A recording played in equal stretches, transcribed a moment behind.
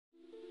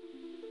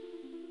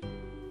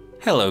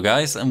Hello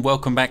guys, and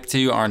welcome back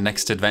to our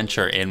next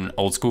adventure in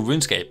old school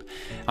RuneScape.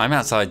 I'm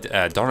outside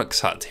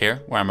Doric's hut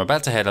here, where I'm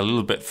about to head a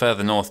little bit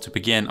further north to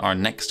begin our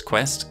next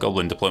quest,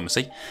 Goblin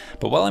Diplomacy.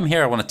 But while I'm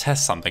here I want to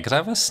test something, because I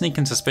have a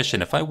sneaking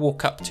suspicion if I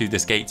walk up to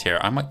this gate here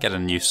I might get a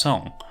new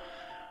song.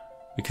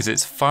 Because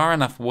it's far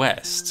enough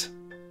west.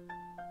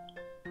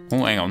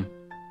 Oh, hang on.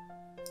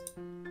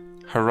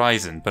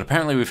 Horizon, but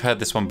apparently we've heard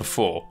this one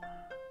before.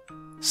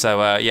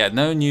 So yeah,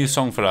 no new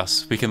song for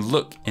us. We can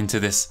look into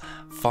this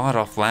far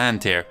off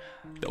land here.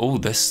 Oh,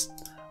 this,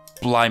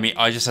 blimey,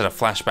 I just had a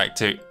flashback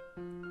to,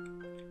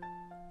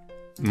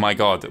 my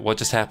god, what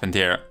just happened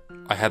here?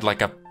 I had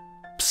like a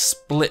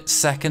split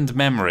second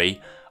memory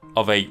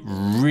of a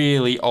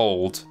really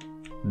old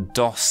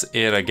DOS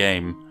era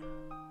game.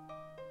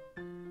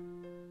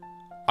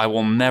 I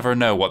will never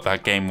know what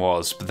that game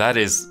was, but that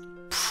is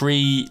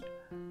pre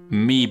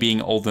me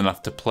being old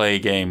enough to play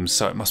games,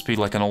 so it must be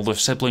like an older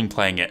sibling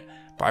playing it.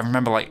 But I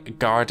remember like a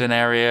garden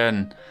area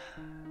and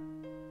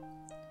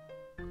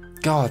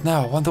God,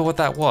 no, I wonder what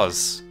that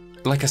was.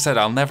 Like I said,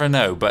 I'll never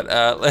know, but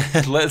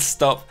let's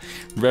stop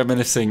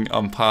reminiscing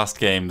on past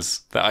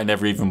games that I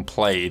never even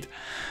played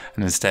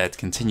and instead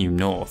continue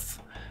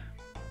north.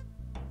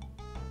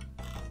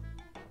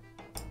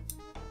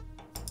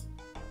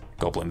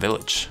 Goblin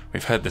Village.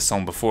 We've heard this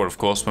song before, of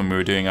course, when we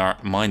were doing our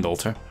Mind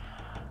Altar.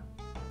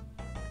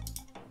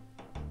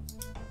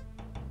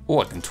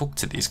 Oh, I can talk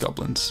to these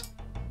goblins.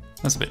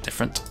 That's a bit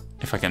different,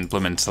 if I can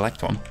blimmin'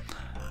 select one.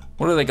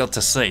 What do they got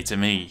to say to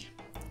me?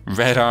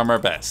 Red armor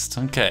best.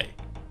 Okay.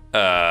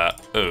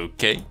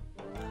 Okay.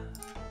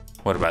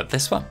 What about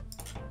this one?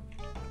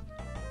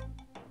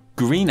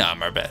 Green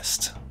armor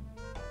best.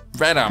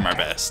 Red armor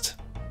best.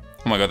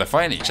 Oh my god, they're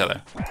fighting each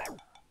other.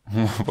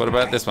 What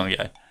about this one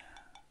guy?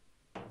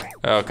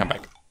 Oh, come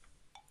back.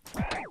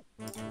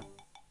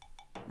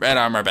 Red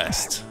armor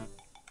best.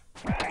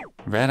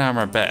 Red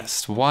armor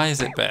best. Why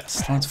is it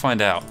best? Let's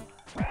find out.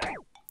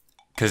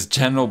 Because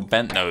General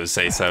Bentnose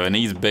say so, and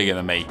he's bigger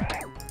than me.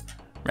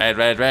 Red,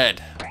 red,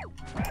 red.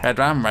 Red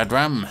ram, red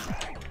ram.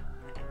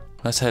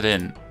 Let's head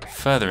in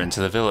further into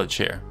the village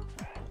here.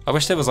 I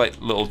wish there was like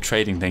little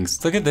trading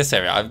things. Look at this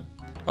area.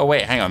 Oh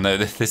wait, hang on. No,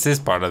 this is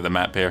part of the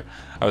map here.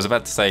 I was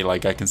about to say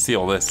like I can see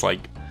all this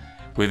like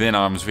within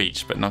arm's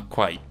reach, but not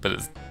quite.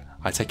 But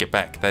I take it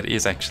back. That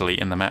is actually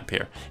in the map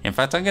here. In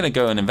fact, I'm going to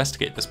go and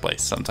investigate this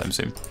place sometime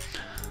soon.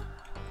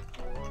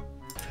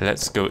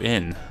 Let's go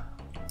in.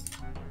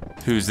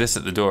 Who's this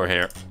at the door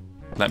here?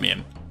 Let me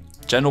in.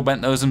 General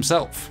Bentnose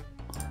himself.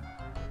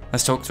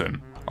 Let's talk to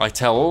him. I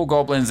tell all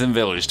goblins in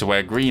village to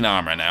wear green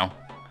armor now.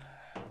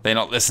 They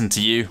not listen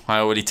to you. I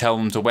already tell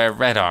them to wear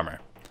red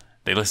armor.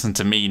 They listen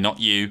to me, not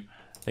you.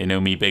 They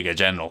know me bigger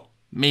general.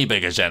 Me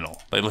bigger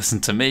general. They listen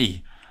to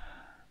me.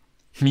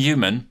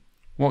 Human,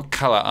 what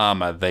color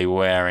armor are they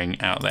wearing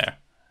out there?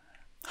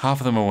 Half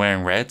of them are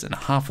wearing red and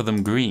half of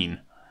them green.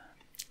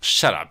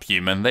 Shut up,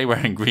 human. They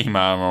wearing green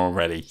armor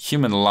already.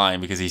 Human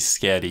lying because he's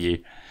scared of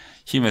you.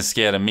 Human's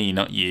scared of me,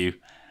 not you.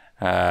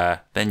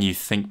 Then you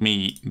think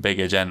me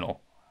bigger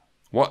general.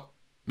 What?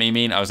 Me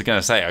mean? I was going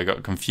to say I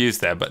got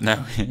confused there, but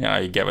no,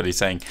 I get what he's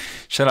saying.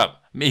 Shut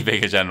up. Me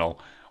bigger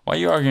general. Why are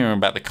you arguing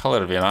about the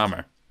color of your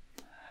armor?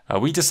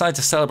 We decide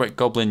to celebrate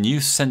Goblin New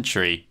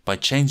Century by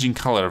changing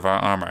color of our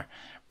armor.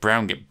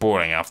 Brown get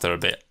boring after a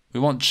bit. We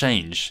want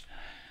change.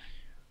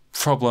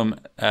 Problem,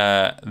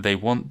 they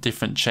want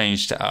different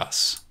change to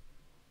us.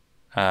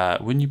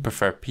 Wouldn't you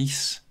prefer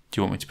peace? Do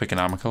you want me to pick an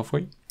armor color for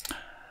you?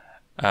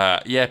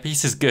 Yeah,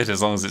 peace is good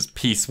as long as it's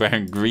peace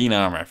wearing green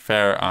armor.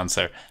 Fair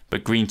answer.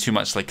 But green too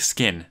much like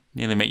skin.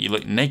 Nearly make you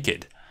look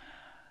naked.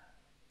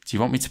 Do you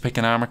want me to pick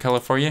an armor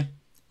color for you?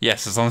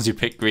 Yes, as long as you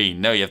pick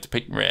green. No, you have to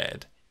pick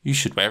red. You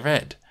should wear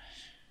red.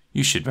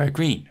 You should wear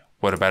green.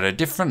 What about a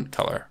different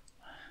color?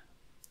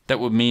 That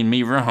would mean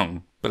me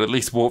wrong. But at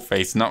least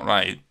Warface not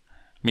right.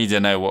 Me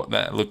to know what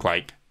that look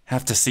like.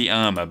 Have to see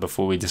armor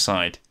before we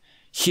decide.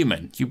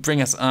 Human, you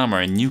bring us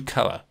armor in new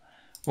color.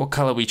 What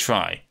color we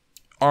try?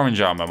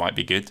 Orange armor might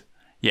be good.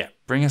 Yeah,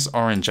 bring us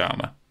orange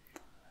armor.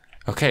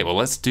 Okay, well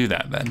let's do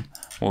that then.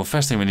 Well, the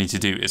first thing we need to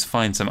do is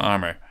find some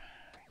armor.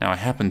 Now I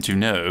happen to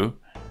know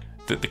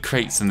that the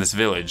crates in this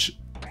village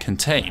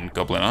contain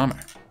goblin armor.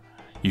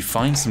 You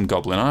find some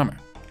goblin armor.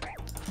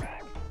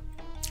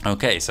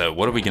 Okay, so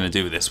what are we going to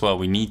do with this? Well,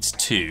 we need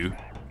to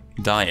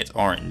dye it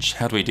orange.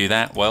 How do we do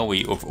that? Well,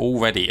 we have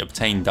already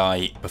obtained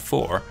dye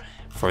before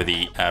for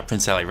the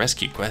Prince Ali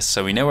rescue quest,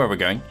 so we know where we're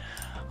going.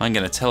 I'm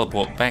going to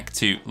teleport back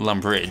to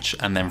Lumbridge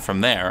and then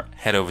from there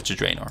head over to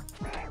Draenor.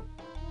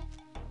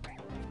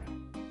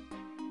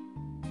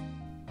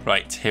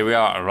 Right, here we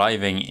are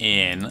arriving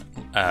in,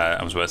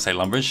 I was about to say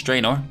Lumbridge,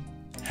 Draenor.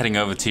 Heading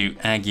over to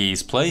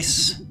Aggie's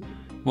place.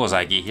 Was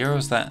Aggie here or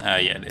was that?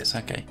 Yeah, it is,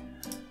 okay.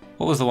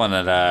 What was the one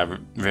at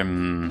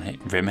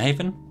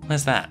Rimhaven?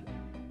 Where's that?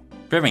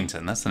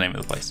 Brimington, that's the name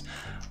of the place.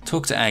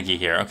 Talk to Aggie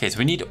here. Okay, so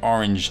we need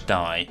orange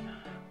dye.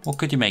 What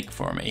could you make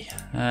for me?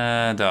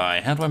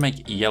 Dye. How do I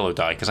make yellow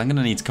dye? Because I'm going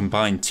to need to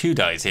combine 2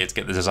 dyes here to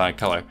get the desired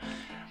color.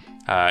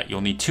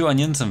 You'll need 2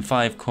 onions and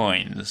 5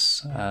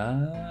 coins.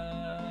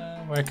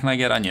 Where can I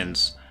get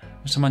onions?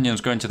 There's some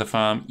onions growing to the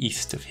farm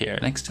east of here,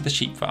 next to the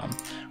sheep farm.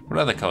 What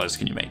other colours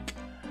can you make?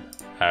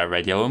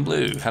 Red, yellow, and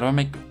blue. How do I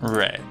make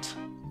red?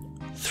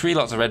 3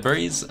 lots of red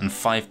berries and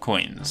 5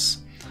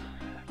 coins.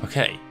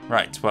 Okay,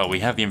 right. Well, we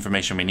have the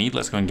information we need.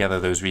 Let's go and gather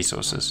those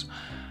resources.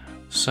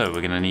 So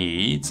we're going to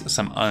need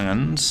some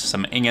onions,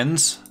 some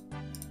ingons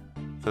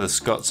for the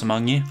Scots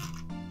among you.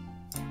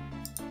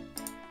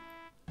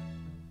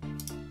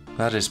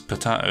 That is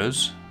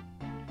potatoes.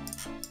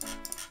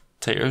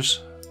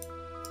 Taters.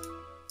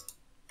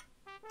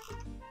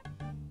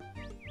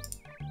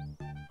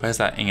 Where's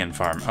that Ingan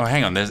farm? Oh,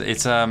 hang on.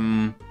 It's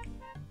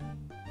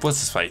what's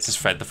this place? It's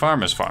Fred the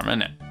farmer's farm,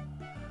 isn't it?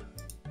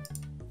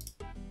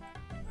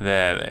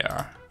 There they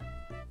are.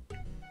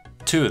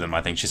 2 of them,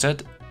 I think she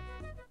said.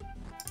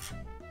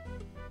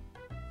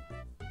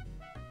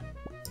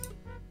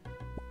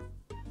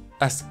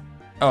 That's...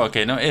 Oh,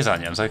 okay. No, it is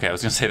onions. Okay, I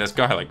was going to say that's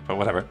garlic, but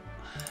whatever.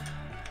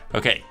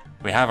 Okay,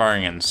 we have our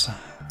onions.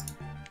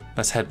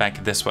 Let's head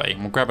back this way.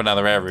 We'll grab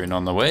another air rune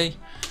on the way.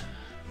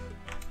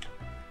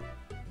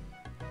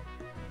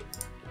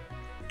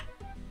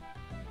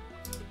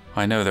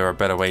 I know there are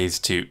better ways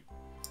to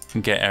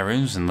get air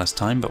runes in less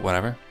time, but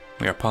whatever.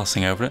 We are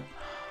passing over it.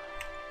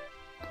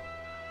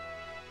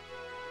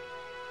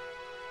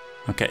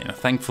 Okay, now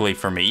thankfully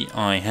for me,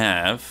 I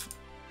have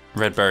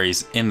red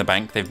berries in the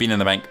bank. They've been in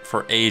the bank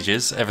for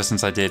ages, ever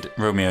since I did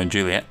Romeo and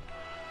Juliet.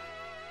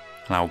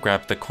 And I'll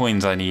grab the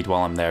coins I need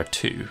while I'm there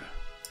too.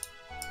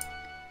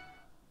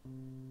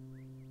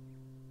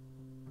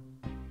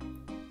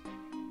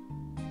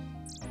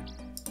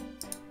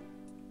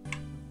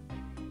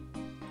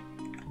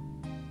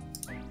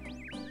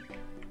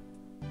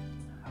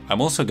 I'm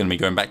also going to be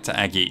going back to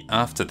Aggie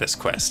after this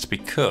quest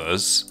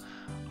because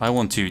I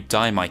want to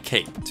dye my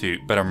cape to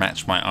better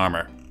match my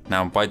armor.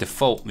 Now, by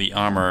default, the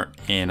armor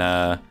in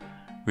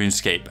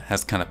RuneScape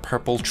has kind of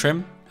purple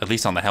trim, at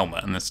least on the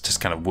helmet, and it's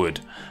just kind of wood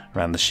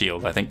around the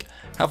shield, I think.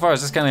 How far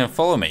is this guy going to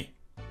follow me?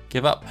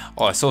 Give up.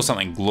 Oh, I saw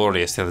something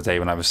glorious the other day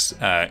when I was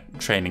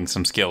training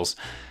some skills.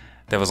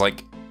 There was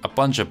like a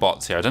bunch of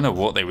bots here. I don't know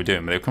what they were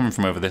doing, but they were coming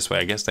from over this way.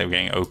 I guess they were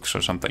getting oaks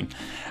or something.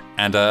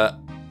 And a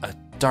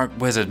dark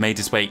wizard made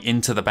his way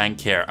into the bank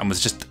here and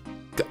was just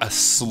a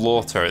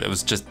slaughter. There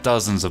was just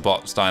dozens of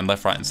bots dying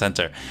left, right, and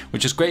center,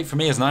 which is great for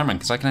me as an Ironman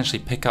because I can actually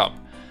pick up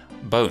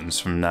bones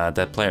from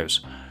dead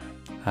players.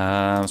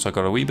 So I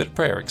got a wee bit of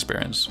prayer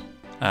experience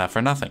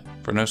for nothing,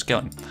 for no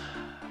skilling.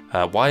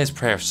 Why is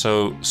prayer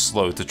so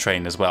slow to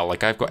train as well?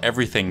 Like, I've got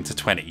everything to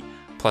 20,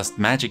 plus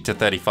magic to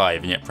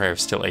 35, and yet prayer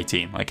is still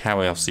 18. Like, how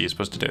else are you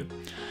supposed to do it?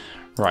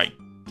 Right,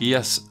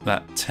 yes,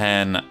 that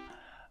 10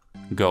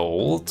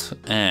 gold.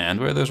 And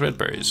where are those red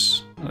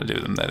berries? What do I do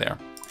with them? There they are.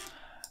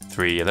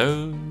 3 of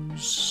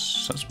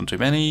those. That's one too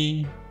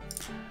many.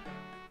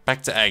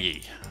 Back to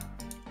Aggie.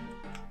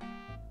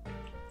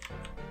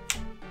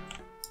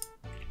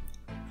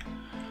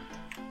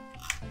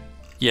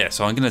 Yeah,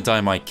 so I'm going to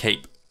dye my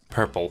cape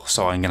purple.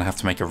 So I'm going to have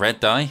to make a red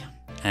dye.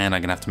 And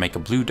I'm going to have to make a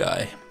blue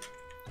dye.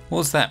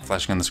 What's that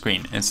flashing on the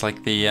screen? It's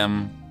like the,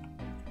 I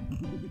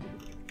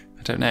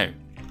don't know.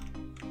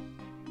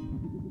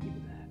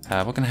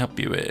 What can I help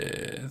you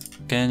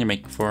with? Can you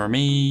make for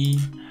me?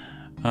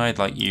 I'd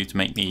like you to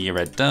make me a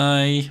red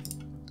dye.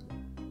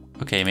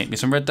 Okay, make me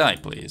some red dye,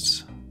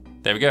 please.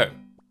 There we go.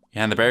 You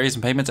hand the berries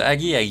and payment to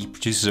Aggie. Aggie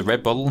produces a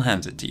red bottle and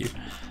hands it to you.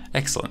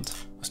 Excellent.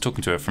 I was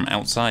talking to her from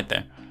outside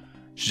there.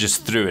 She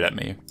just threw it at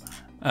me.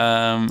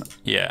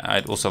 Yeah,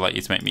 I'd also like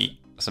you to make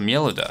me some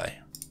yellow dye.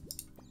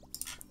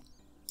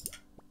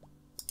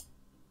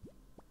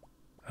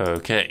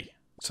 Okay,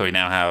 so we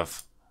now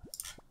have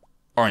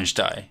orange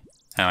dye.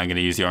 And I'm going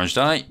to use the orange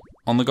dye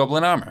on the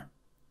goblin armor.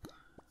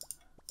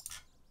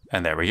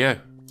 And there we go.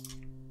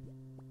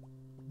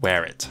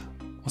 Wear it.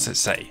 What's it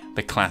say?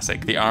 The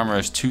classic. The armor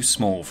is too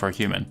small for a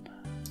human.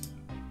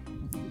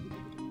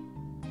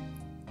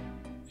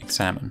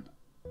 Examine.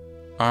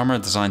 Armor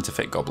designed to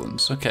fit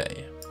goblins.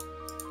 Okay.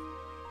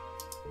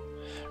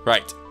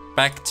 Right.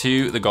 Back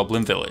to the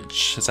goblin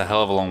village. It's a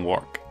hell of a long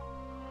walk.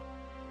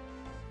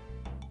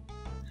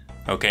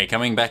 Okay,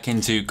 coming back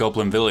into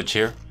Goblin Village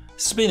here.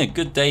 This has been a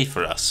good day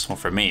for us, or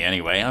for me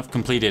anyway. I've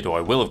completed, or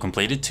I will have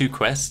completed, 2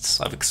 quests.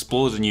 I've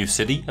explored a new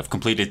city. I've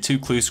completed 2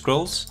 clue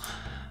scrolls.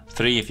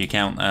 3 if you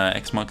count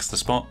X marks the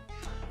spot.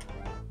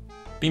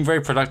 Been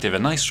very productive. A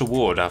nice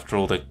reward after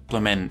all the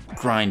blooming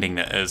grinding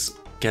that is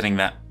getting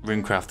that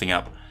rune crafting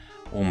up.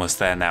 Almost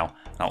there now.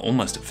 Now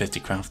almost at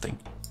 50 crafting.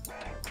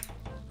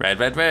 Red,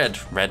 red, red.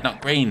 Red,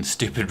 not green.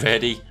 Stupid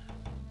ready.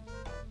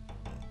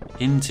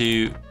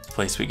 Into the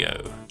place we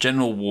go.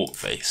 General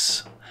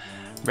Wartface.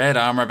 Red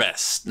armor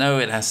best. No,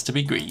 it has to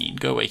be green.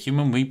 Go away,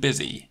 human, we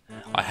busy.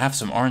 I have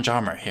some orange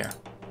armor here.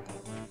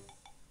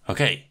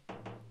 Okay.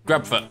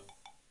 Grubfoot.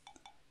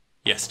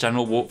 Yes,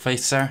 General Wartface,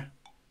 sir.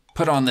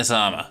 Put on this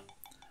armor.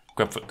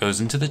 Grubfoot goes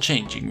into the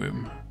changing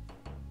room.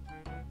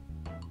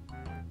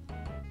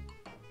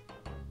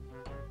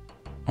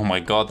 Oh my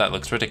god, that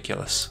looks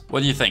ridiculous.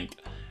 What do you think?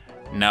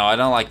 No, I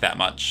don't like that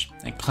much.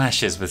 It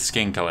clashes with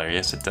skin color,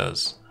 yes it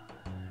does.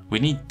 We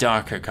need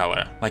darker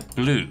color, like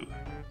blue.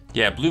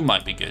 Yeah, blue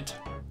might be good.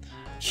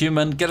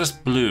 Human, get us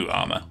blue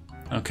armor.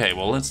 Okay,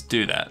 well, let's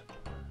do that.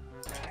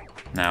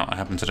 Now, I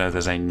happen to know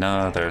there's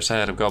another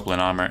set of goblin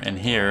armor in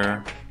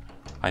here.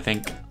 I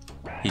think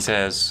he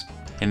says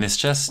in this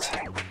chest.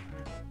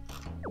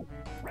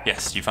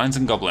 Yes, you find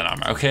some goblin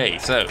armor. Okay,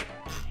 so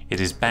it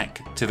is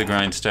back to the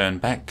grindstone,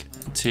 back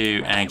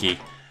to Aggie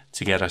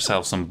to get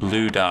ourselves some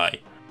blue dye.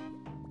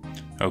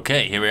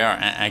 Okay, here we are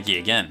at Aggie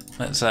again.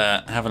 Let's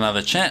have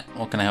another chat.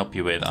 What can I help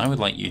you with? I would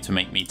like you to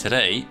make me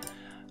today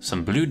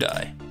some blue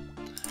dye.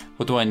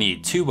 What do I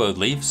need? 2 woad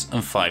leaves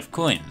and 5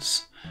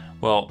 coins.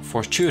 Well,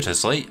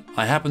 fortuitously,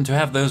 I happen to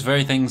have those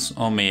very things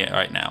on me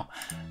right now.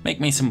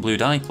 Make me some blue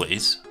dye,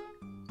 please.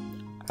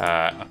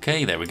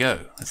 Okay, there we go.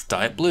 Let's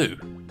dye it blue.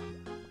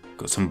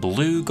 Got some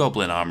blue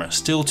goblin armor.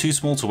 Still too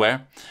small to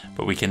wear,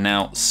 but we can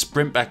now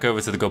sprint back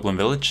over to the goblin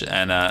village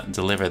and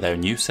deliver their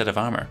new set of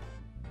armor.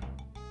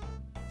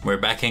 We're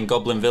back in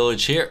Goblin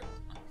Village here,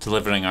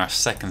 delivering our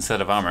second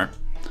set of armor.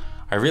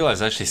 I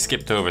realized I actually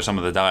skipped over some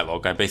of the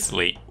dialogue. I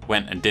basically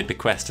went and did the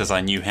quest as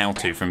I knew how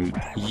to from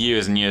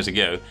years and years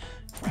ago.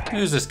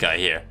 Who's this guy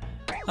here?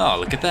 Oh,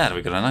 look at that.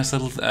 We got a nice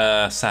little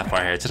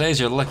sapphire here. Today's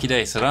your lucky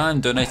day, sir. I'm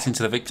donating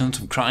to the victims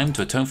of crime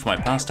to atone for my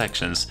past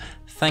actions.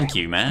 Thank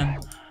you, man.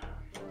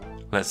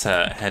 Let's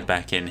head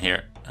back in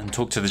here and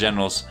talk to the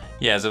generals.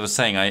 Yeah, as I was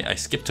saying, I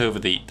skipped over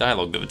the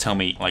dialogue that would tell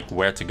me like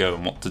where to go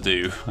and what to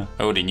do.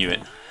 I already knew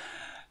it.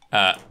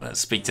 Let's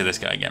speak to this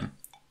guy again.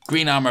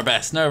 Green armor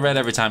best. No red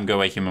every time. Go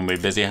away, human. We're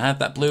busy. I have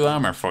that blue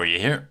armor for you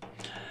here.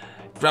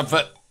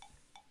 Grubfoot.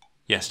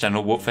 Yes,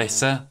 General Wartface,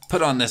 sir.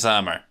 Put on this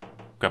armor.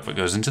 Grubfoot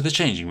goes into the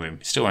changing room.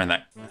 He's still wearing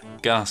that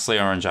ghastly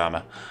orange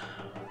armor.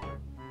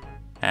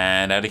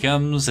 And out he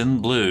comes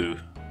in blue.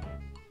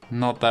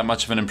 Not that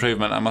much of an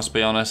improvement, I must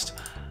be honest.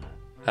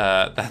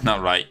 That's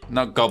not right.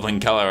 Not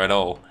goblin color at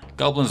all.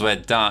 Goblins wear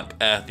dark,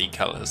 earthy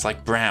colors,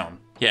 like brown.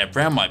 Yeah,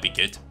 brown might be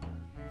good.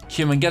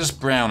 Human, get us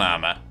brown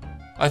armor.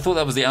 I thought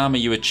that was the armor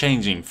you were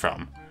changing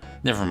from.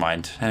 Never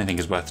mind, anything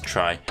is worth a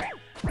try.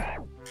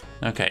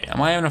 Okay, am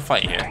I in a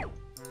fight here?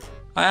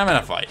 I am in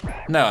a fight.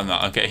 No, I'm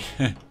not, okay.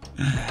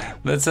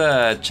 Let's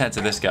chat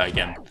to this guy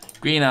again.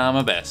 Green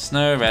armor best.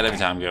 No, red every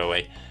time, go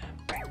away.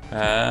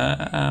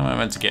 I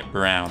meant to get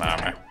brown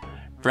armor.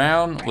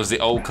 Brown was the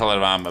old color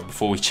of armor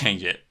before we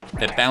change it.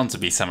 There's bound to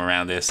be some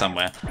around here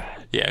somewhere.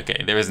 Yeah,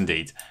 okay, there is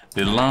indeed.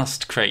 The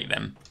last crate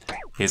then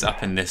is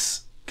up in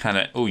this kind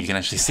of... Oh, you can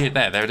actually see it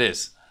there. There it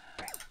is.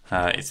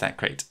 It's that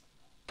crate.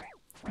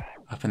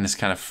 Up in this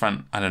kind of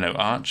front, I don't know,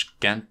 arch?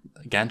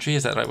 Gantry,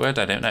 is that the right word?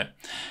 I don't know.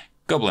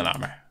 Goblin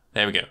armor.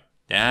 There we go.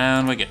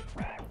 Down we go.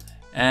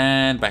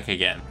 And back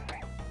again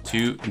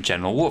to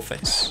General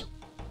Wartface.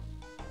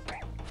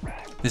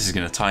 This is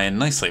going to tie in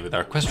nicely with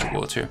our quest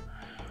reward here.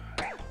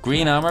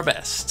 Green armor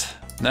best.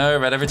 No,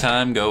 red every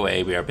time. Go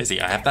away. We are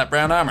busy. I have that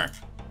brown armor.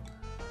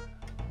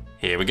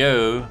 Here we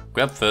go.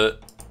 Grubfoot.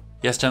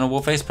 Yes, General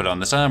Wartface, put on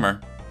this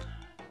armor.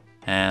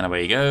 And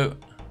away you go.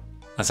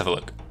 Let's have a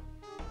look.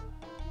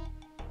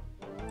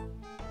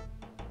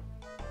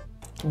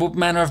 What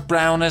manner of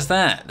brown is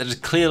that? That is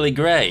clearly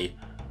grey.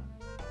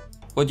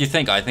 What do you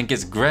think? I think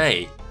it's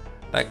grey.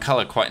 That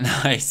colour quite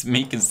nice.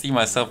 Me can see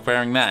myself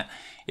wearing that.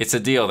 It's a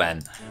deal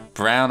then.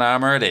 Brown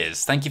armor it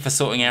is. Thank you for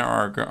sorting out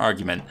our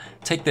argument.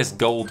 Take this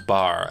gold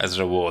bar as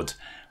a reward.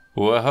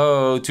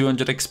 Whoa,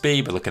 200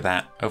 XP, but look at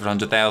that. Over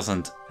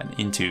 100,000 and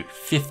into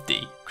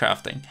 50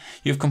 crafting.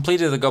 You've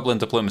completed the Goblin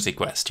Diplomacy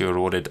quest. You're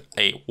awarded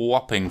a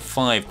whopping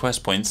 5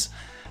 quest points.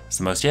 That's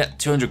the most yet.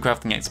 200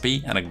 crafting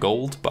XP and a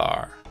gold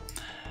bar.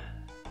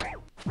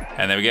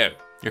 And there we go.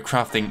 Your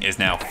crafting is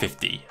now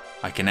 50.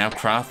 I can now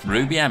craft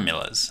ruby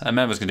amulets. I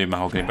remember I was going to do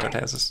mahogany boat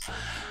houses.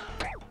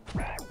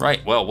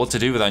 Right, well, what to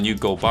do with our new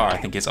gold bar, I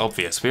think it's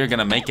obvious. We're going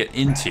to make it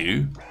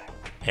into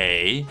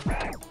a,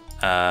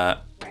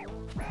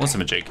 what's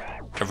the jig?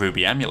 A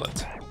ruby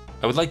amulet.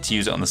 I would like to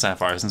use it on the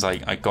sapphire since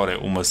I got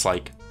it almost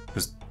like it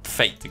was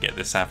fate to get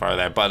this sapphire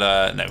there,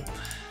 but no.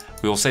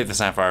 We will save the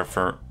sapphire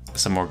for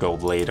some more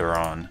gold later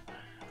on.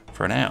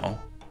 For now,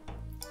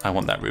 I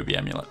want that ruby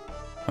amulet.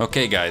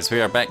 Okay guys,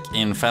 we are back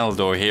in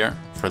Falador here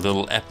for a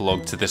little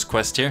epilogue to this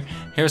quest here.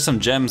 Here are some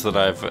gems that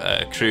I've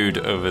accrued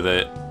over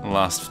the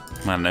last,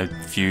 I don't know,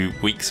 few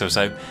weeks or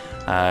so.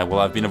 Well,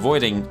 I've been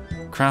avoiding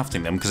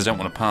crafting them because I don't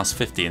want to pass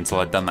 50 until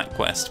I've done that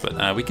quest,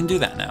 but we can do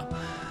that now.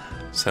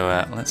 So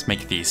let's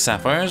make these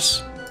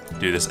sapphires,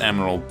 do this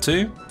emerald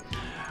too,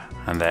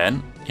 and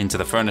then into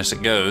the furnace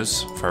it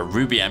goes for a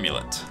ruby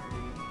amulet.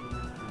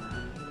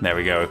 There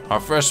we go, our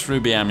first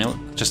ruby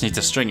amulet. Just need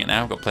to string it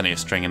now, got plenty of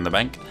string in the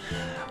bank.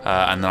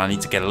 And then I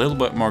need to get a little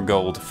bit more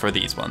gold for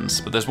these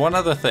ones. But there's one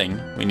other thing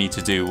we need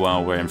to do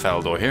while we're in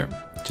Falador here,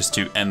 just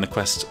to end the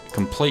quest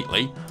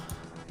completely.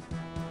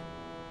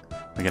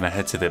 We're gonna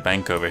head to the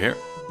bank over here.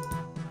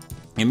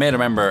 You may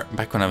remember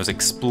back when I was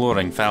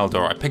exploring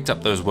Falador, I picked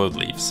up those woad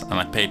leaves and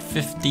I paid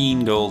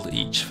 15 gold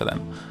each for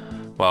them.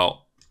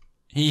 Well,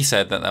 he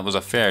said that that was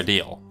a fair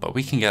deal, but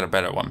we can get a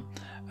better one.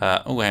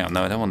 Oh, hang on,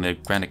 no, I don't want the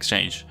grand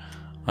exchange.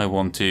 I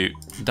want to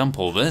dump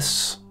all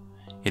this.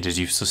 It is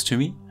useless to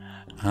me.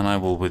 And I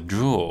will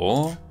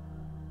withdraw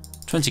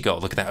 20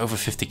 gold. Look at that, over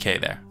 50k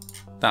there.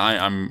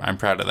 I'm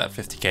proud of that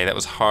 50k. That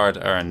was hard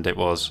earned, it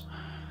was.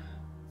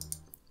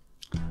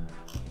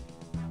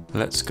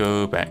 Let's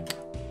go back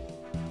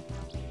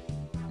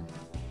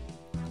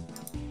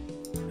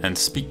and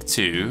speak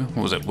to,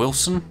 what was it,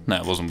 Wilson? No,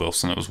 it wasn't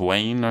Wilson, it was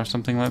Wayne or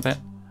something like that.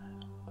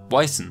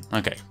 Wyson,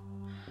 okay.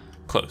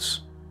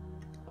 Close.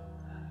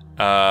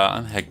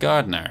 I'm head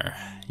gardener.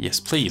 Yes,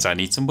 please, I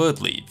need some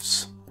wood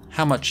leaves.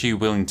 How much are you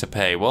willing to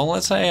pay? Well,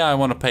 let's say I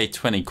want to pay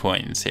 20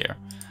 coins here.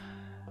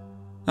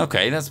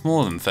 Okay, that's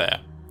more than fair.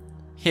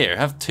 Here,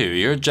 have 2,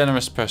 you're a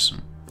generous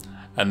person.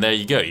 And there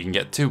you go, you can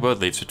get 2 wood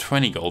leaves for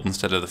 20 gold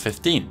instead of the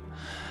 15.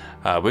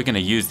 We're going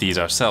to use these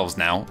ourselves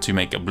now to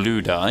make a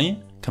blue dye.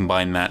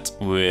 Combine that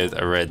with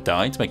a red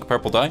dye to make a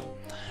purple dye.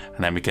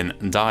 And then we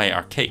can dye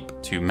our cape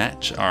to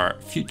match our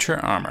future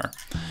armor.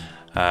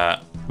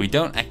 We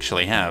don't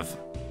actually have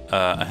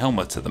a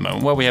helmet at the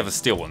moment. Well, we have a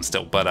steel one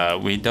still,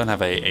 but we don't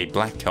have a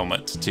black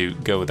helmet to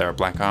go with our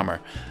black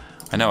armor.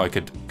 I know I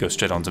could go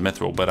straight on to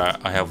mithril, but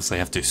I obviously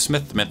have to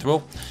smith the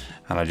mithril,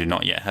 and I do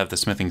not yet have the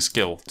smithing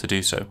skill to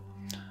do so.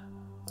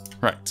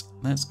 Right,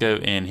 let's go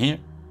in here,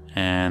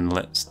 and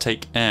let's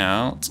take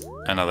out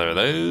another of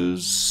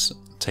those,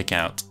 take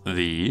out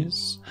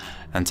these,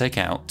 and take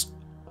out,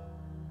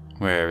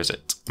 where is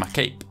it, my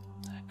cape.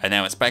 And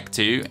now it's back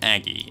to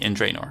Aggie in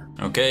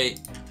Draenor. Okay,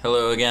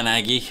 hello again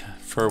Aggie.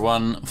 For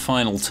one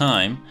final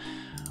time,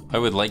 I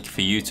would like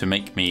for you to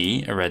make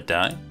me a red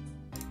dye.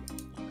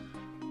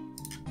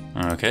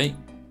 Okay,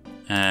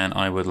 and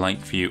I would like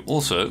for you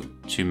also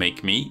to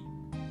make me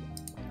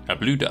a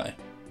blue dye.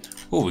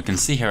 Oh, we can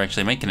see her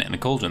actually making it in a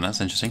cauldron,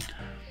 that's interesting.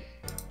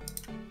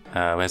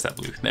 Where's that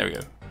blue? There we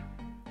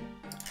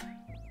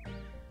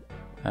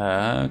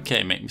go.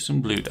 Okay, make me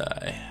some blue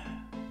dye.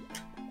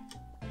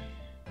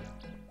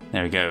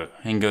 There we go.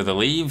 In go the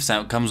leaves,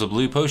 out comes a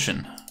blue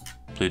potion.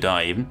 Blue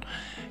dye even.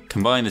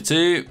 Combine the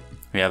two,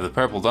 we have the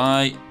purple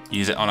dye,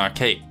 use it on our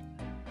cape.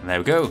 And there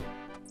we go.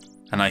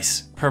 A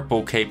nice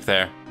purple cape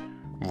there.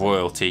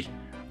 Royalty.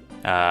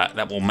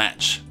 That will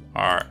match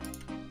our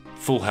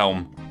full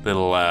helm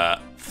little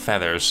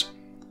feathers,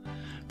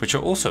 which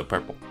are also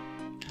purple.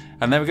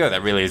 And there we go,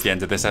 that really is the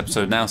end of this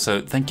episode now,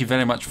 so thank you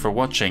very much for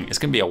watching. It's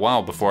going to be a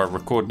while before I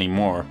record any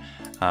more.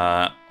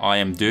 I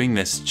am doing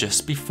this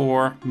just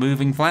before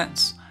moving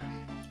flats.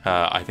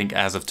 I think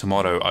as of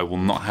tomorrow I will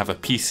not have a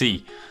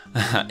PC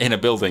in a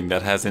building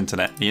that has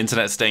internet. The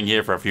internet's staying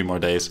here for a few more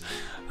days.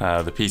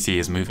 The PC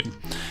is moving.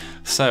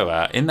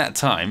 So in that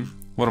time,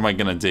 what am I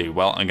going to do?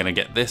 Well, I'm going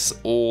to get this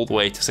all the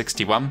way to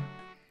 61.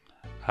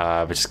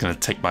 Which is going to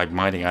take my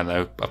mining, I don't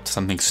know, up to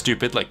something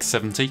stupid like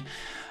 70.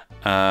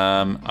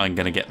 I'm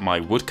going to get my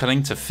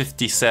woodcutting to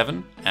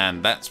 57,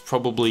 and that's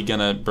probably going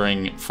to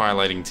bring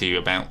firelighting to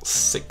about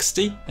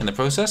 60 in the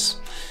process.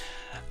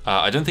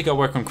 I don't think I'll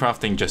work on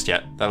crafting just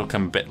yet. That'll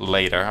come a bit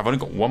later. I've only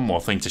got one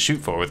more thing to shoot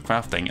for with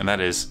crafting, and that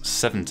is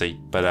 70.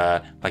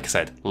 But like I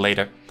said,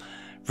 later.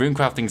 Rune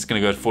crafting is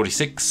going to go to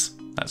 46.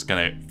 That's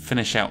going to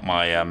finish out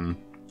my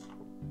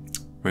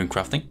rune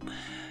crafting.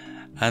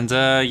 And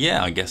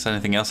yeah, I guess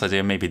anything else I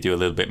do, maybe do a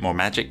little bit more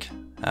magic.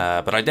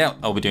 But I doubt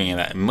I'll be doing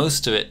that.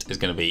 Most of it is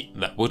going to be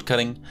that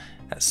woodcutting,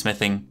 that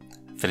smithing,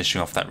 finishing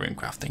off that rune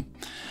crafting.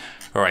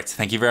 Alright,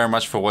 thank you very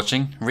much for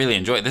watching. Really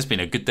enjoyed it. This has been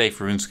a good day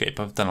for RuneScape.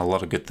 I've done a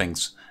lot of good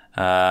things.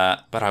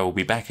 But I will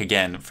be back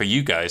again for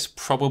you guys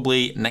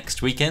probably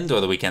next weekend or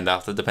the weekend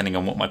after, depending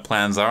on what my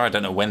plans are. I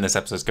don't know when this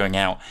episode's going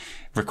out.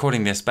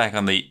 Recording this back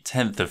on the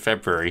 10th of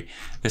February.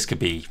 This could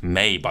be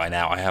May by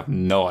now. I have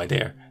no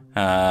idea.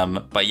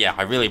 But yeah,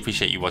 I really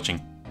appreciate you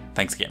watching.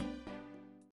 Thanks again.